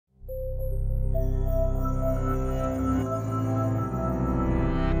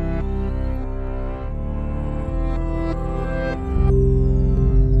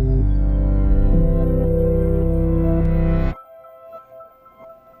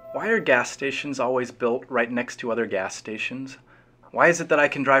Why are gas stations always built right next to other gas stations? Why is it that I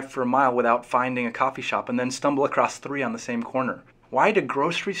can drive for a mile without finding a coffee shop and then stumble across three on the same corner? Why do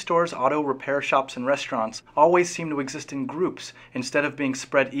grocery stores, auto repair shops, and restaurants always seem to exist in groups instead of being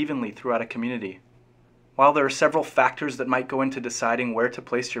spread evenly throughout a community? While there are several factors that might go into deciding where to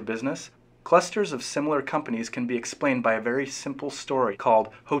place your business, clusters of similar companies can be explained by a very simple story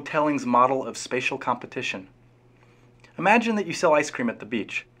called Hotelling's model of spatial competition. Imagine that you sell ice cream at the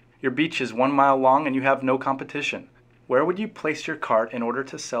beach. Your beach is 1 mile long and you have no competition. Where would you place your cart in order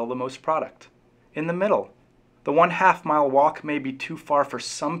to sell the most product? In the middle. The 1/2 mile walk may be too far for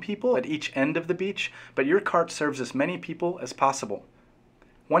some people at each end of the beach, but your cart serves as many people as possible.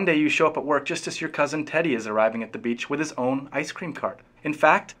 One day you show up at work just as your cousin Teddy is arriving at the beach with his own ice cream cart. In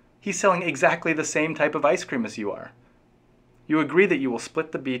fact, he's selling exactly the same type of ice cream as you are. You agree that you will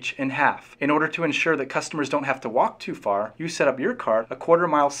split the beach in half. In order to ensure that customers don't have to walk too far, you set up your cart a 1/4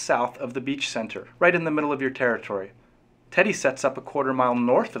 mile south of the beach center, right in the middle of your territory. Teddy sets up a 1/4 mile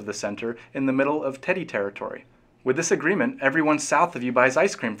north of the center in the middle of Teddy territory. With this agreement, everyone south of you buys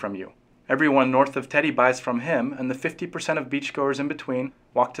ice cream from you. Everyone north of Teddy buys from him, and the 50% of beachgoers in between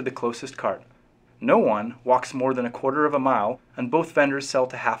walk to the closest cart. No one walks more than a 1/4 of a mile, and both vendors sell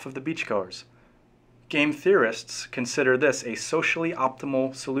to half of the beachgoers. Game theorists consider this a socially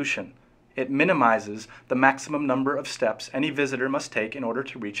optimal solution. It minimizes the maximum number of steps any visitor must take in order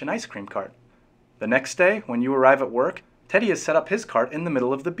to reach an ice cream cart. The next day, when you arrive at work, Teddy has set up his cart in the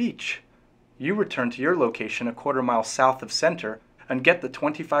middle of the beach. You return to your location a 1/4 mile south of center and get the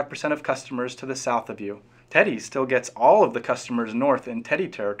 25% of customers to the south of you. Teddy still gets all of the customers north in Teddy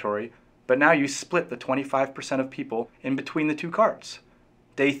territory, but now you split the 25% of people in between the two carts.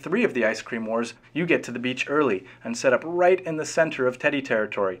 Day 3 of the ice cream wars, you get to the beach early and set up right in the center of Teddy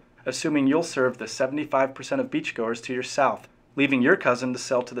territory, assuming you'll serve the 75% of beachgoers to your south, leaving your cousin to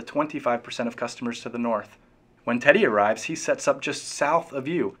sell to the 25% of customers to the north. When Teddy arrives, he sets up just south of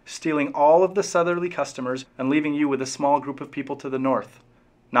you, stealing all of the southerly customers and leaving you with a small group of people to the north.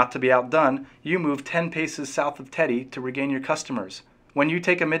 Not to be outdone, you move 10 paces south of Teddy to regain your customers. When you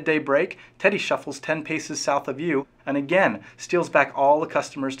take a midday break, Teddy shuffles 10 paces south of you and again steals back all the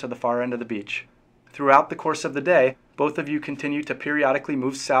customers to the far end of the beach. Throughout the course of the day, both of you continue to periodically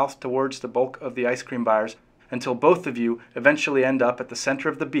move south towards the bulk of the ice cream buyers until both of you eventually end up at the center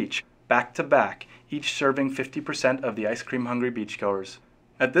of the beach, back to back, each serving 50% of the ice cream hungry beachgoers.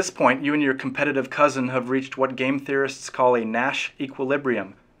 At this point, you and your competitive cousin have reached what game theorists call a Nash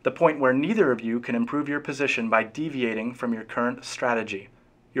equilibrium, the point where neither of you can improve your position by deviating from your current strategy.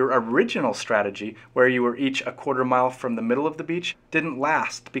 Your original strategy, where you were each a 1/4 mile from the middle of the beach, didn't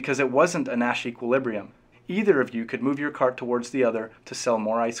last because it wasn't a Nash equilibrium. Either of you could move your cart towards the other to sell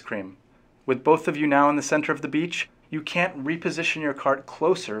more ice cream. With both of you now in the center of the beach, you can't reposition your cart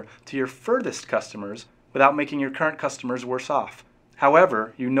closer to your furthest customers without making your current customers worse off.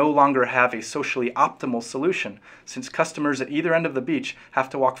 However, you no longer have a socially optimal solution, since customers at either end of the beach have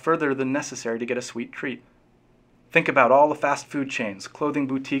to walk further than necessary to get a sweet treat. Think about all the fast food chains, clothing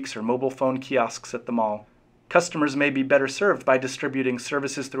boutiques, or mobile phone kiosks at the mall. Customers may be better served by distributing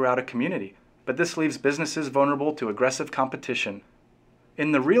services throughout a community, but this leaves businesses vulnerable to aggressive competition.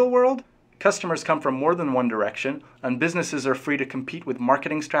 In the real world, customers come from more than one direction, and businesses are free to compete with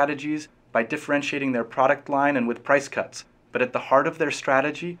marketing strategies, by differentiating their product line, and with price cuts. But at the heart of their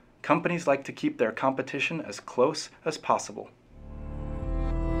strategy, companies like to keep their competition as close as possible.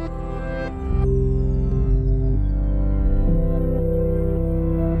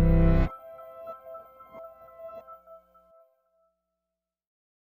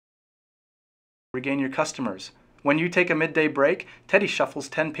 Regain your customers. When you take a midday break, Teddy shuffles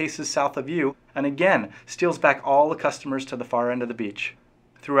 10 paces south of you and again steals back all the customers to the far end of the beach.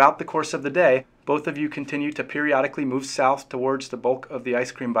 Throughout the course of the day, both of you continue to periodically move south towards the bulk of the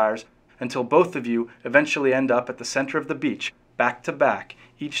ice cream buyers until both of you eventually end up at the center of the beach, back to back,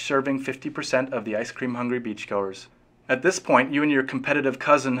 each serving 50% of the ice cream hungry beachgoers. At this point, you and your competitive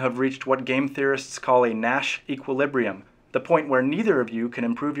cousin have reached what game theorists call a Nash equilibrium, the point where neither of you can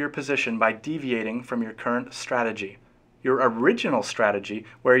improve your position by deviating from your current strategy. Your original strategy,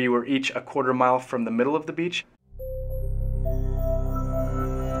 where you were each a 1/4 mile from the middle of the beach,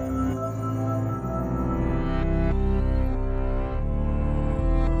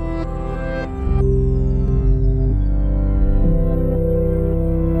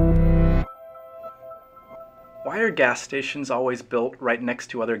 Why are gas stations always built right next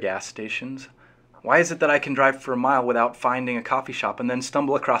to other gas stations? Why is it that I can drive for a mile without finding a coffee shop and then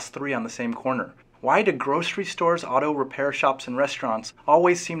stumble across three on the same corner? Why do grocery stores, auto repair shops, and restaurants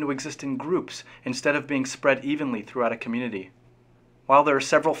always seem to exist in groups instead of being spread evenly throughout a community? While there are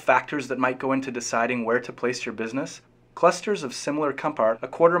several factors that might go into deciding where to place your business, clusters of similar compare a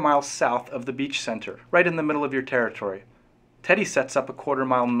quarter-mile south of the beach center, right in the middle of your territory. Teddy sets up a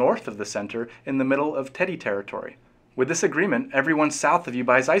quarter-mile north of the center in the middle of Teddy territory. With this agreement, everyone south of you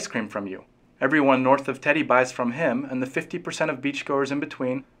buys ice cream from you. Everyone north of Teddy buys from him, and the 50% of beachgoers in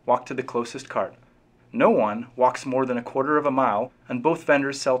between walk to the closest cart. No one walks more than a quarter of a mile, and both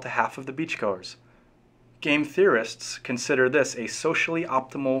vendors sell to half of the beachgoers. Game theorists consider this a socially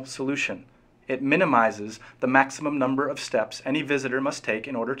optimal solution. It minimizes the maximum number of steps any visitor must take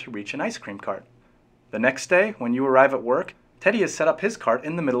in order to reach an ice cream cart. The next day, when you arrive at work, Teddy has set up his cart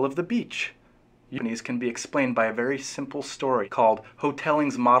in the middle of the beach. Companies can be explained by a very simple story called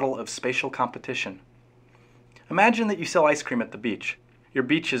Hotelling's model of spatial competition. Imagine that you sell ice cream at the beach. Your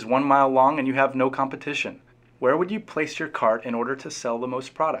beach is 1 mile long and you have no competition. Where would you place your cart in order to sell the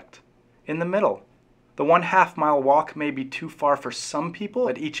most product? In the middle. The 1/2 mile walk may be too far for some people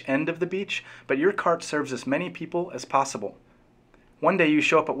at each end of the beach, but your cart serves as many people as possible. One day you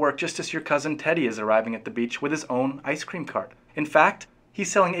show up at work just as your cousin Teddy is arriving at the beach with his own ice cream cart. In fact, he's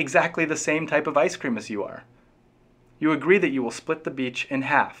selling exactly the same type of ice cream as you are. You agree that you will split the beach in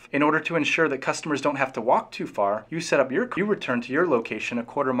half. In order to ensure that customers don't have to walk too far, you return to your location a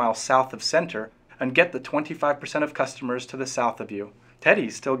quarter-mile south of center and get the 25% of customers to the south of you.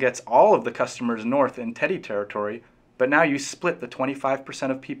 Teddy still gets all of the customers north in Teddy territory, but now you split the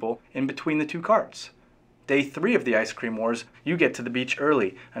 25% of people in between the two carts. Day 3 of the ice cream wars, you get to the beach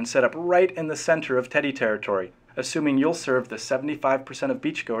early and set up right in the center of Teddy territory, assuming you'll serve the 75% of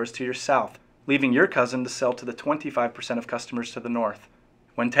beachgoers to your south, leaving your cousin to sell to the 25% of customers to the north.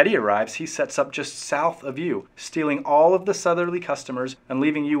 When Teddy arrives, he sets up just south of you, stealing all of the southerly customers and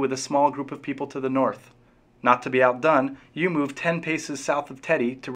leaving you with a small group of people to the north. Not to be outdone, you move 10 paces south of Teddy to